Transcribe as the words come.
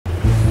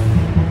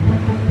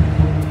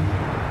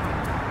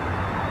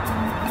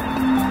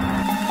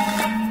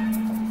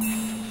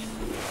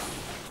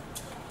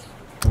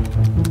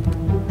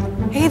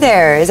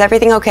there. Is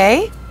everything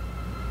okay?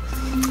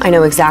 I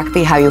know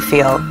exactly how you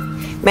feel.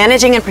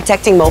 Managing and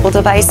protecting mobile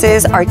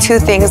devices are two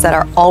things that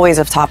are always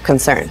of top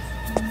concern.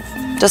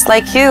 Just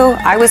like you,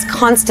 I was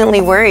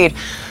constantly worried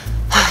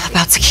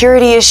about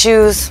security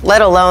issues,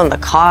 let alone the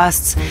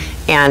costs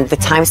and the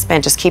time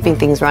spent just keeping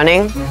things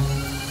running.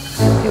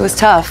 It was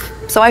tough,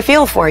 so I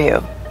feel for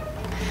you.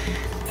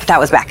 But that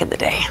was back in the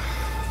day.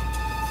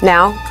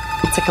 Now,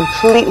 it's a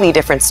completely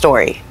different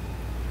story.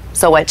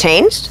 So what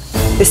changed?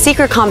 The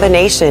secret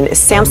combination is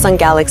Samsung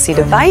Galaxy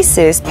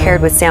devices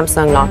paired with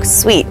Samsung Knox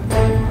Suite.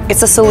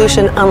 It's a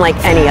solution unlike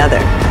any other.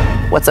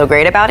 What's so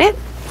great about it?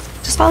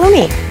 Just follow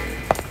me.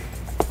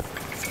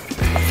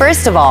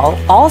 First of all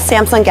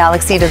Samsung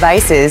Galaxy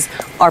devices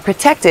are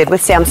protected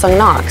with Samsung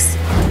Knox,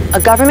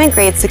 a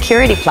government-grade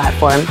security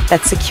platform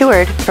that's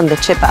secured from the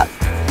chip up.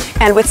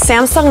 And with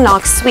Samsung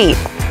Knox Suite,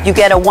 you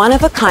get a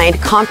one-of-a-kind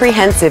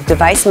comprehensive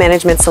device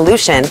management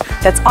solution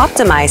that's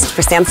optimized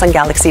for Samsung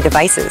Galaxy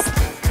devices.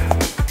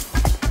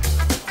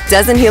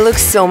 Doesn't he look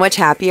so much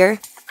happier?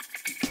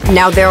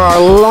 Now, there are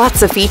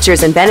lots of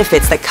features and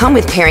benefits that come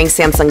with pairing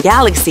Samsung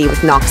Galaxy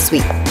with Knox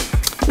Suite.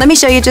 Let me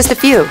show you just a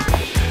few.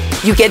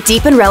 You get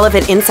deep and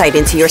relevant insight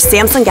into your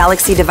Samsung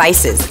Galaxy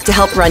devices to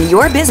help run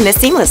your business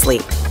seamlessly.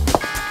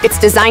 It's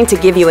designed to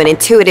give you an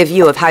intuitive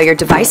view of how your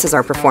devices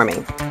are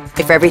performing,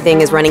 if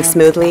everything is running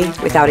smoothly,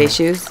 without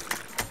issues,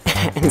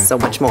 and so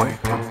much more.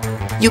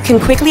 You can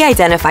quickly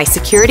identify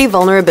security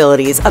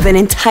vulnerabilities of an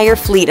entire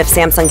fleet of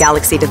Samsung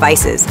Galaxy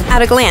devices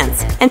at a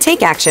glance and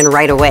take action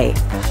right away.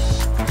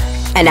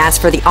 And as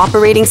for the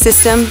operating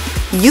system,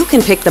 you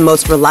can pick the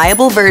most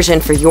reliable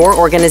version for your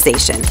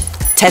organization,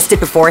 test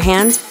it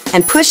beforehand,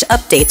 and push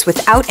updates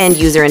without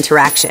end-user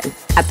interaction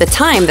at the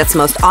time that's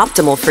most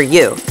optimal for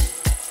you.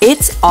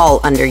 It's all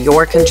under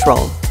your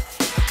control.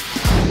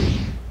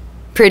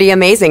 Pretty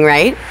amazing,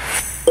 right?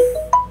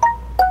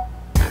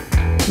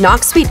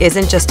 Knox Suite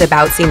isn't just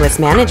about seamless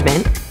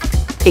management.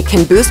 It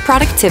can boost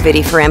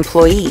productivity for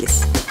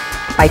employees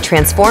by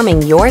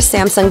transforming your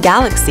Samsung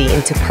Galaxy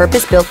into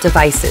purpose-built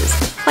devices,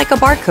 like a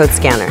barcode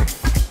scanner.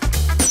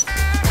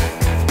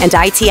 And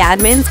IT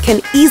admins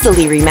can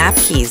easily remap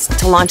keys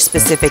to launch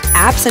specific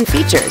apps and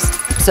features.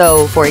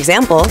 So, for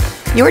example,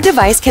 your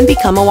device can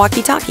become a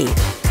walkie-talkie.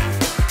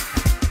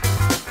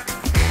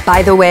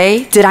 By the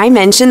way, did I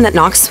mention that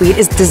Knox Suite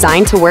is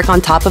designed to work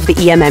on top of the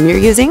EMM you're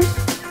using?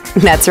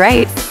 That's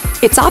right.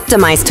 It's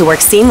optimized to work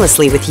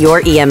seamlessly with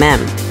your EMM.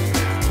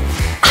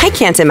 I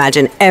can't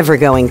imagine ever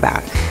going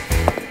back.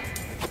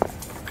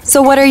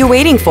 So what are you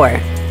waiting for?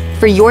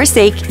 For your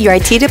sake, your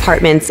IT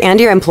departments, and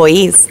your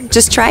employees,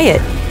 just try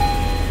it.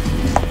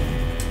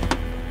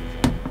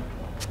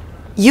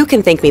 You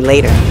can thank me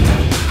later.